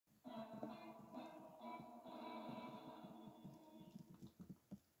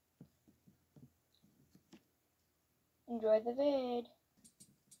Enjoy the vid.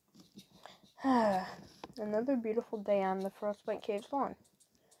 Another beautiful day on the Frostbite Caves lawn.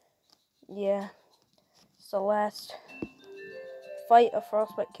 Yeah, it's the last fight of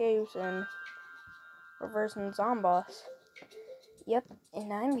Frostbite Caves and reversing Zomboss. Yep,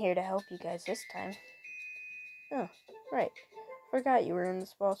 and I'm here to help you guys this time. Oh, right. Forgot you were in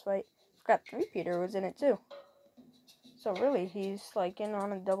this boss fight. Forgot 3Peter was in it too. So really, he's like in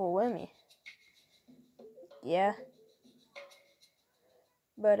on a double whammy. Yeah.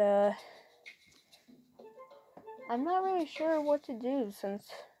 But, I'm not really sure what to do since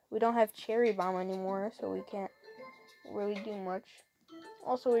we don't have Cherry Bomb anymore, so we can't really do much.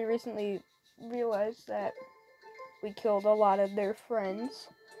 Also, we recently realized that we killed a lot of their friends,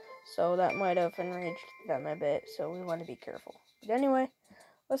 so that might have enraged them a bit, so we want to be careful. But anyway,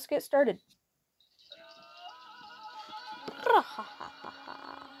 let's get started.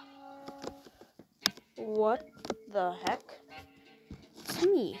 What the heck? It's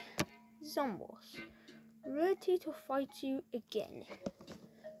me, Zomboss, ready to fight you again.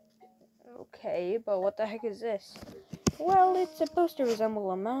 Okay, but what the heck is this? Well, it's supposed to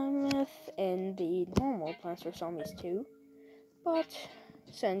resemble a mammoth in the normal Plants vs. Zombies 2, but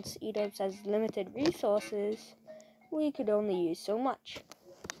since E-Dubs has limited resources, we could only use so much.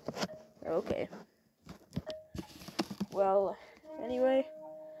 Okay. Well, anyway,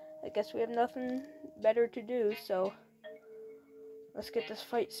 I guess we have nothing better to do, so let's get this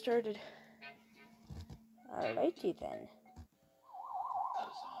fight started. Alrighty then. The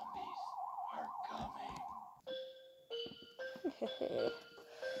zombies are coming.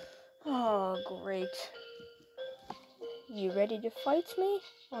 Oh, great. You ready to fight me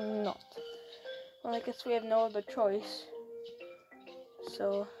or not? Well, I guess we have no other choice.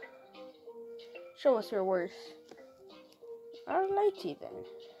 So, show us your worth. Alrighty then.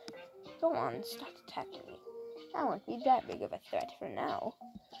 Go on, start attacking me. I won't be that big of a threat for now.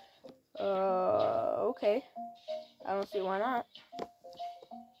 Okay. I don't see why not.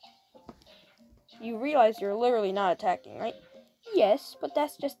 You realize you're literally not attacking, right? Yes, but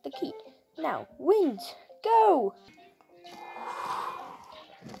that's just the key. Now, winds, go!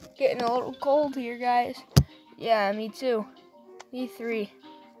 Getting a little cold here, guys. Yeah, me too. Me three.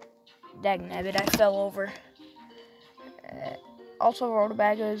 Dagnabbit, I fell over. Also,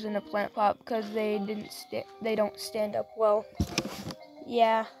 rutabagas in a plant pot because they don't stand up well.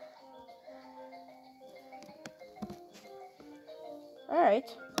 Yeah.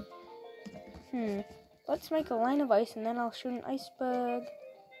 Alright. Let's make a line of ice and then I'll shoot an ice bug.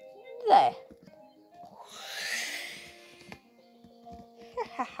 There.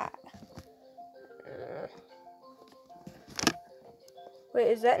 Wait,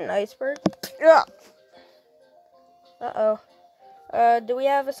 is that an iceberg? Yeah. Uh-oh. Do we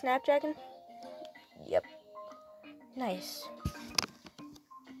have a snapdragon? Yep. Nice.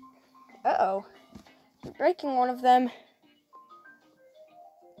 Uh-oh. You're breaking one of them.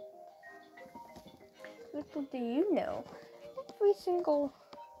 Little do you know, every single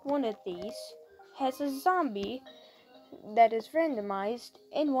one of these has a zombie that is randomized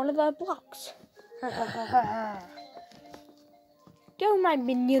in one of the blocks. Go, my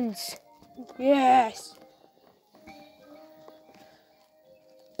minions. Yes.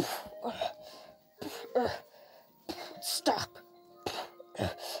 Stop.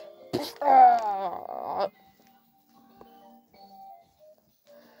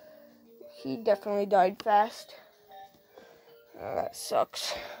 He definitely died fast. That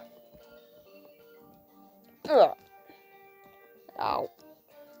sucks. Ow.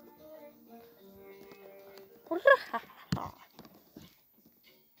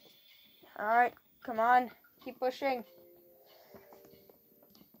 Alright, come on. Keep pushing.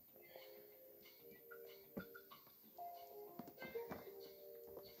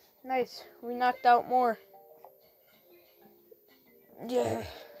 Nice. We knocked out more. Yeah.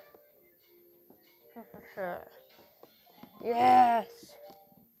 Yes.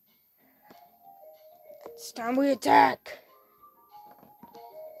 It's time we attack.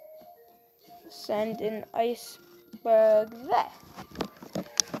 Send an ice bug there.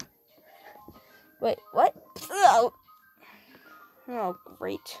 Wait, what? Oh,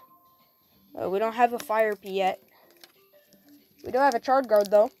 great. We don't have a fire pea yet. We do have a charred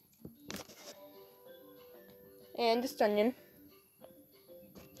guard though. And a stunyon.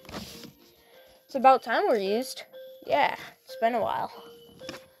 It's about time we're used. Yeah, it's been a while.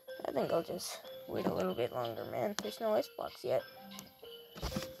 I think I'll just wait a little bit longer, man. There's no ice blocks yet.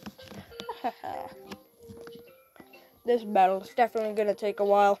 This battle's definitely gonna take a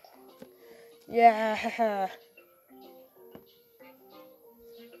while. Yeah.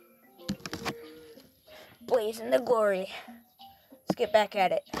 blazing the glory. Let's get back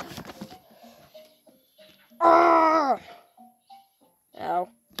at it. Ah! Ow.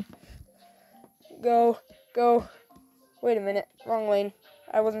 Go. Wait a minute. Wrong lane.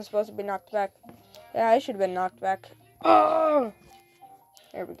 I wasn't supposed to be knocked back. Yeah, I should have been knocked back. Oh!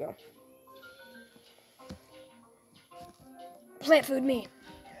 There we go. Plant food me.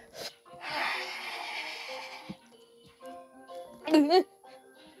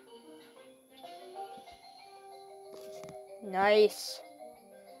 Nice.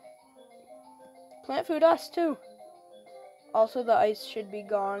 Plant food us too. Also, the ice should be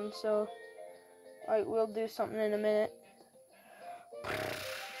gone, so alright, we'll do something in a minute.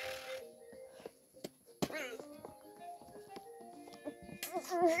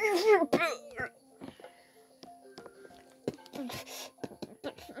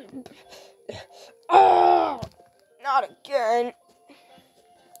 Oh, not again.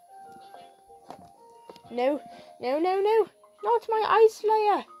 No, it's my ice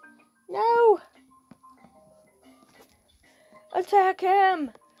layer. No. Attack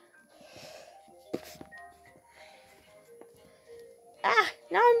him. Ah,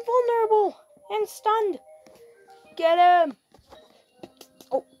 now I'm vulnerable and stunned. Get him.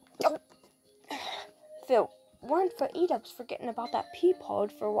 Oh. Phil, weren't for Edub's forgetting about that pea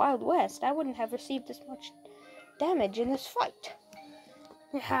pod for Wild West, I wouldn't have received this much damage in this fight.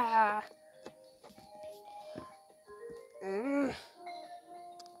 Ha.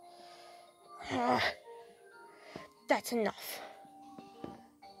 That's enough.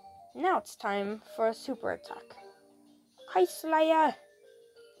 Now it's time for a super attack. Ice Layer!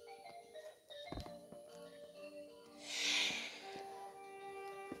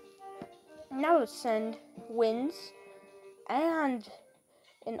 Now let's send winds and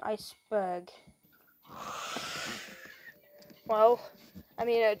an iceberg. Well, I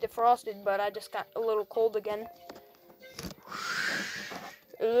mean, it defrosted, but I just got a little cold again.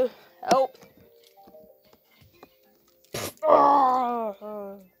 Help!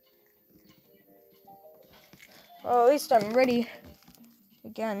 Well, at least I'm ready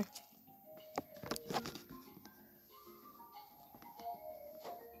again.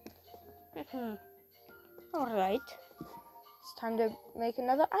 Alright. It's time to make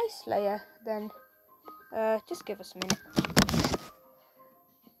another ice layer then. Just give us a minute.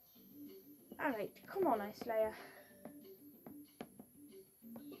 Alright, come on, ice layer.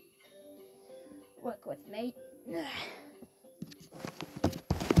 Work with me.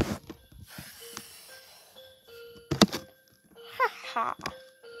 Haha.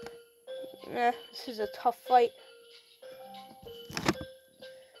 This is a tough fight.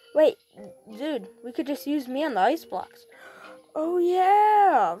 Wait, dude, we could just use me on the ice blocks. Oh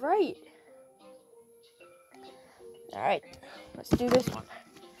yeah, right. Alright, let's do this one.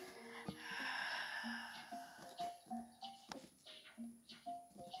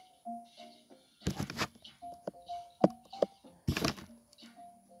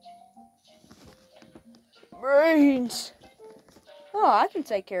 Brains! Oh, I can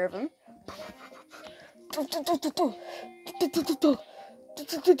take care of him.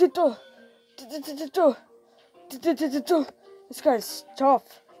 This guy's tough.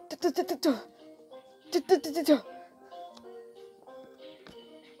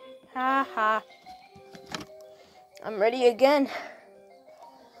 Ha ha. I'm ready again.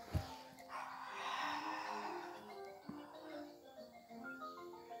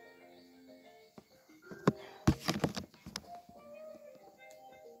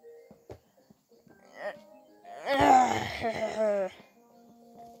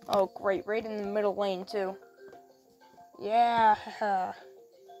 Oh great, right in the middle lane too. Yeah.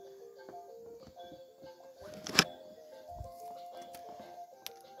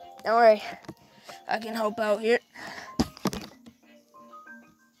 Don't worry, I can help out here.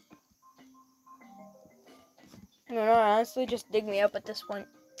 No, honestly, just dig me up at this point.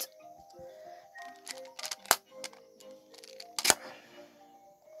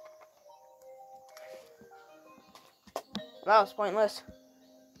 That was pointless.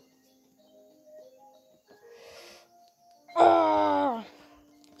 Oh!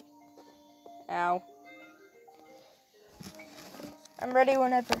 Ow. I'm ready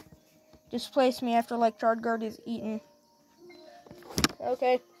whenever. Just place me after like Charred Guard is eaten.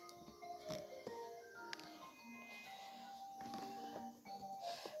 Okay.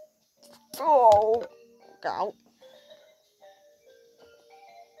 Oh, go.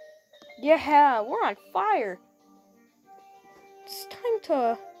 Yeah, we're on fire. It's time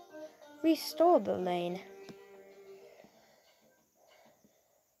to restore the lane.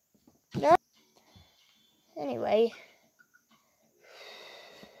 No. Anyway.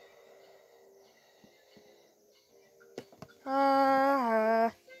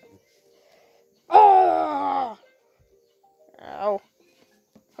 Oh! Ow.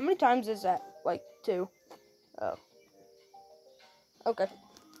 How many times is that? Like 2. Oh. Okay.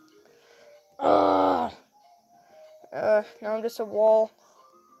 Now I'm just a wall.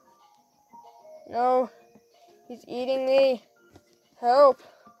 No. He's eating me. Help.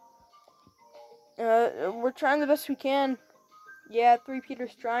 We're trying the best we can. Yeah, 3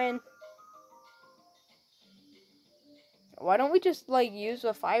 Peter's trying. Why don't we just, like, use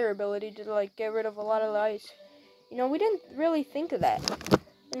a fire ability to, like, get rid of a lot of the ice? You know, we didn't really think of that.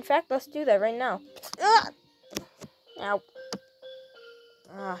 In fact, let's do that right now. Ah! Ow.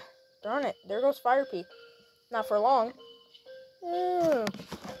 Ah, darn it. There goes Fire Pea. Not for long.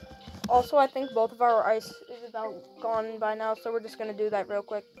 Also, I think both of our ice is about gone by now, so we're just going to do that real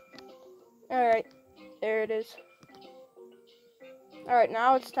quick. Alright, there it is. Alright,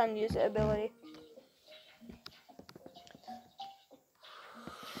 now it's time to use the ability.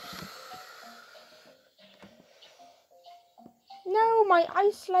 No, my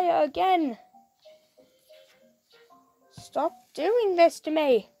Ice Slayer again! Stop doing this to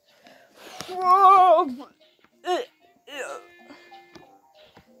me!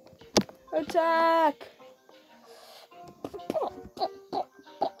 Attack!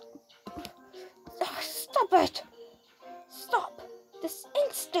 Stop it! Stop! This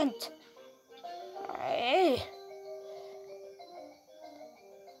instant! Okay.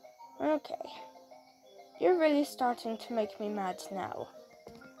 You're really starting to make me mad now.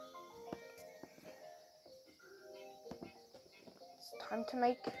 It's time to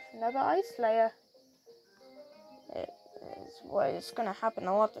make another Ice Slayer. It's gonna happen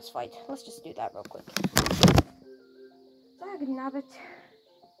a lot this fight. Let's just do that real quick. Dagnabbit.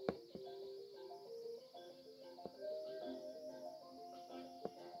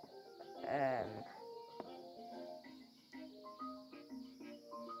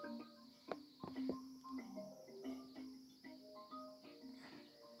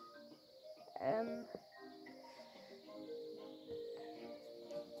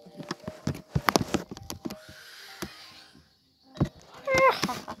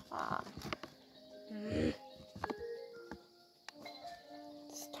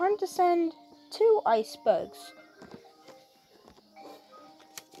 It's time to send 2 ice bugs.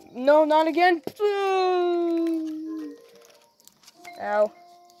 No, not again. Ow.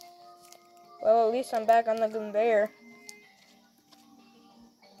 Well, at least I'm back on the conveyor.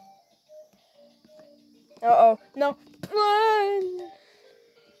 Uh-oh. No.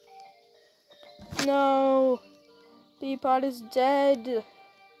 No. Peapod is dead.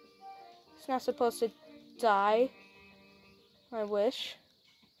 It's not supposed to die. I wish.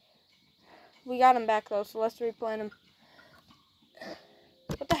 We got him back, though, so let's replant him.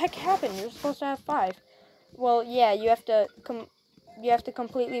 What the heck happened? You're supposed to have 5. Well, yeah, you have to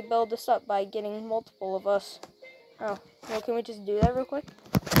completely build this up by getting multiple of us. Oh, well, can we just do that real quick?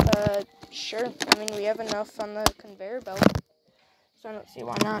 Sure. I mean, we have enough on the conveyor belt, so I don't see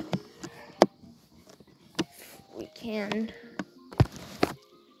why not. We can.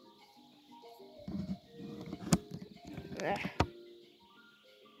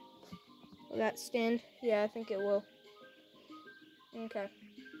 Will that stand? Yeah, I think it will. Okay.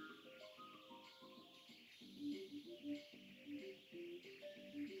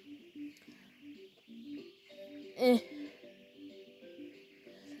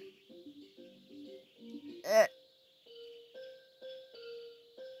 Yeah.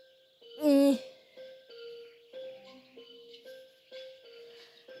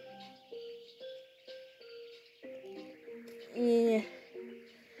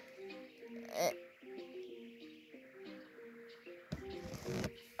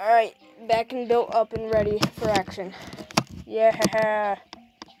 Alright, back and built up and ready for action. Yeah.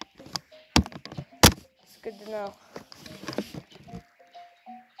 It's good to know.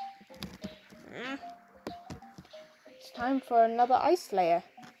 It's time for another Ice Slayer.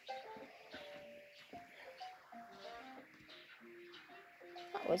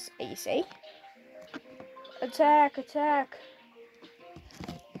 That was easy. Attack, attack.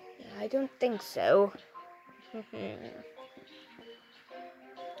 I don't think so.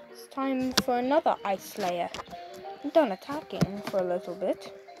 It's time for another Ice Slayer. I'm done attacking for a little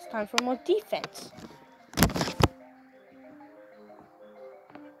bit. It's time for more defense.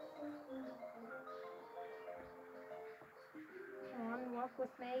 Come on, walk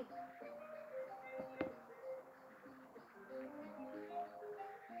with me.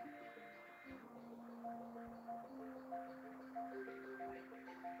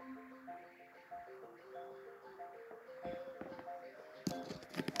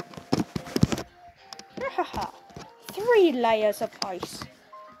 Haha. 3 3 layers of ice.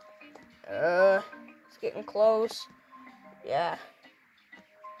 It's getting close. Yeah.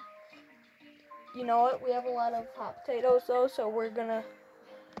 You know what? We have a lot of hot potatoes though, so we're gonna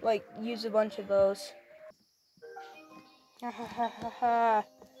like use a bunch of those.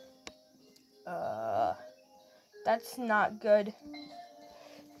 That's not good.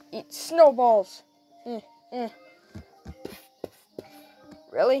 Eat snowballs.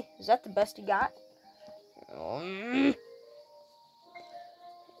 Really? Is that the best you got?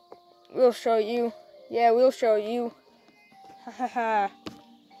 We'll show you. Yeah, we'll show you.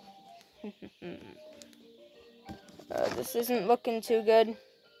 This isn't looking too good.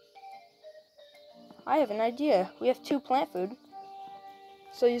 I have an idea. We have 2 plant food.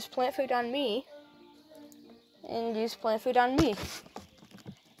 So use plant food on me. And use plant food on me.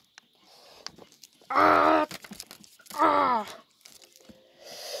 Ah! Ah!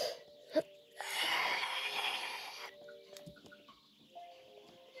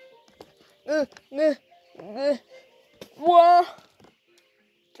 Whoa!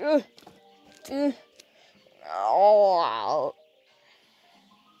 Oh!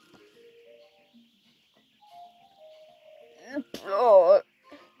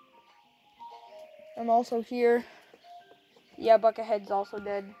 I'm also here. Yeah, Buckethead's also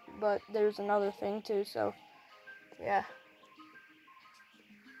dead, but there's another thing too, so yeah.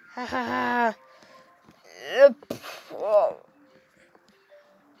 Ha ha ha.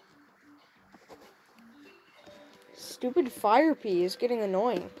 Stupid fire pea is getting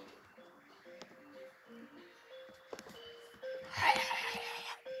annoying.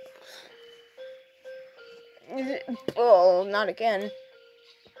 Oh, not again.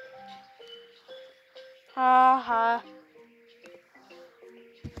 Ha ha.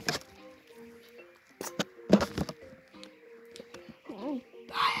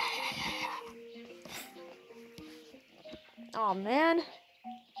 Oh man. You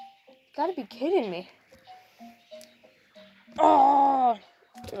gotta be kidding me. Oh!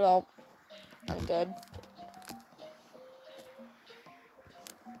 Well, I'm dead.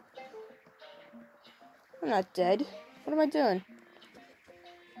 I'm not dead. What am I doing?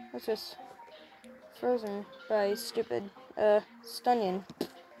 That's just frozen by stupid, stunning.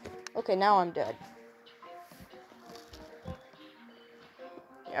 Okay, now I'm dead.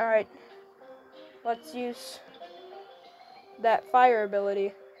 Alright. Let's use that fire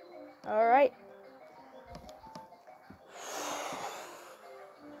ability. Alright.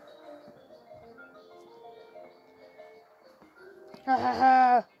 Ha ha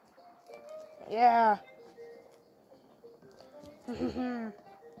ha. Yeah.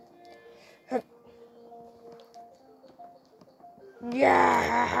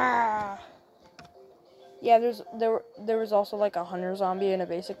 Yeah. Yeah, there was also like a hunter zombie and a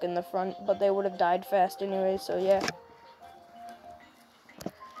basic in the front, but they would have died fast anyway, so yeah.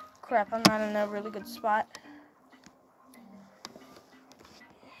 Crap, I'm not in a really good spot.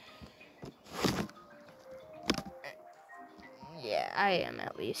 Yeah, I am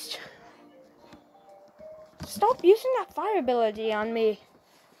at least. Stop using that fire ability on me.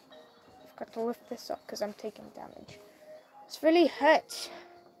 I've got to lift this up because I'm taking damage. It's really hurt.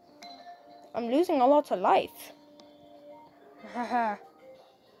 I'm losing a lot of life. Haha.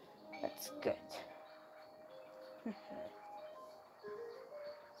 That's good.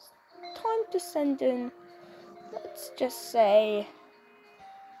 Time to send in, let's just say,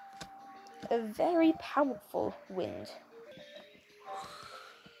 a very powerful wind.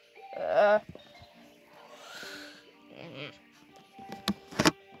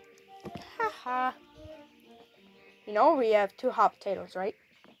 Haha. You know we have 2 hot potatoes, right?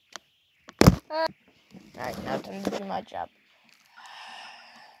 Alright, now time to do my job.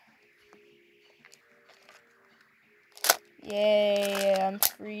 Yay, I'm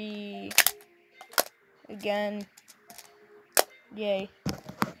free. Again. Yay.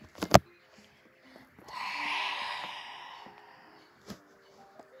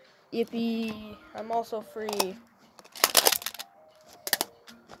 Yippee, I'm also free.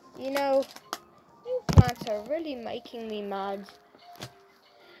 You know, you plants are really making me mad.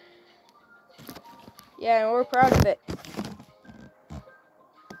 Yeah, and we're proud of it.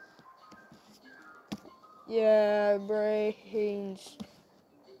 Yeah, brains.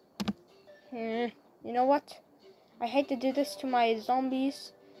 You know what? I hate to do this to my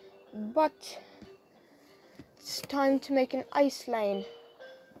zombies, but it's time to make an ice lane.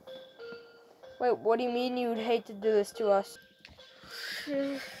 Wait, what do you mean you'd hate to do this to us?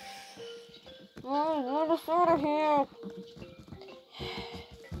 Oh, get us out of here!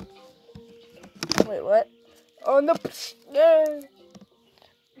 Wait, what? Oh no!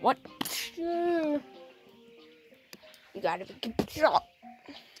 What? You gotta be control.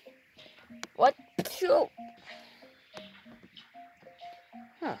 What? Shoot.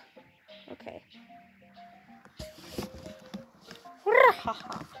 Huh. Okay.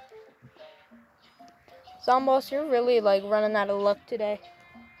 Zomboss, you're really like running out of luck today.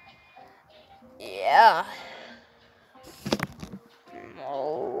 Yeah.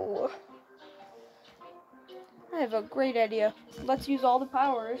 Oh. I have a great idea. Let's use all the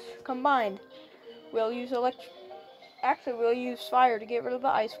powers combined. We'll use we'll use fire to get rid of the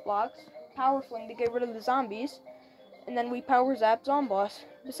ice blocks, power fling to get rid of the zombies, and then we power zap Zomboss.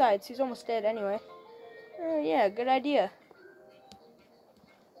 Besides, he's almost dead anyway. Yeah, good idea.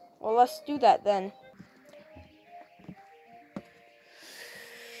 Well, let's do that then.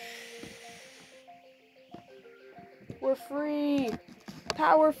 We're free.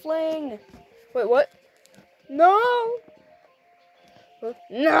 Power fling. Wait, what? No.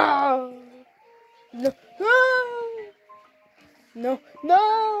 No. No. No. No.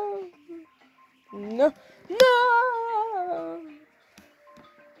 No. No.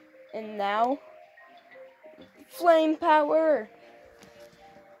 And now, flame power.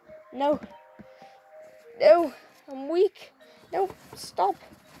 No. No. I'm weak. No. Stop.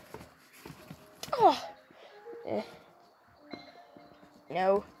 Oh.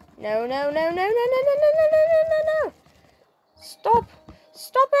 No. No, no, no, no, no, no, no, no, no, no, no, no, no. Stop.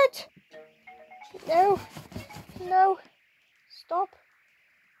 Stop it. No. No. Stop.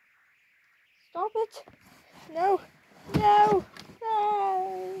 Stop it. No. No. No.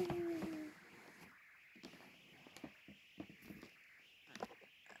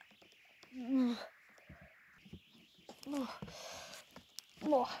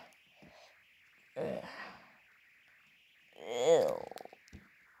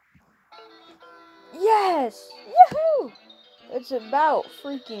 Yes! Yahoo! It's about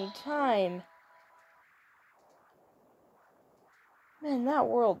freaking time. Man, that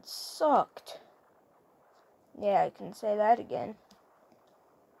world sucked. Yeah, I can say that again.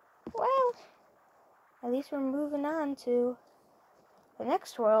 Well, at least we're moving on to the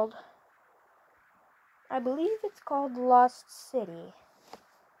next world. I believe it's called Lost City.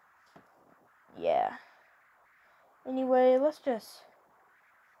 Yeah. Anyway, let's just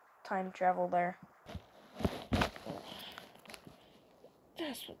time travel there.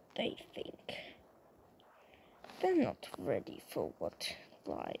 That's what they think. They're not ready for what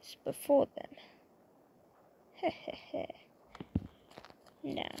lies before them. Hehehe.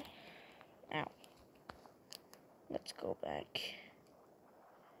 Now, ow. Let's go back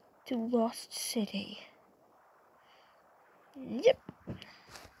to Lost City. Yep.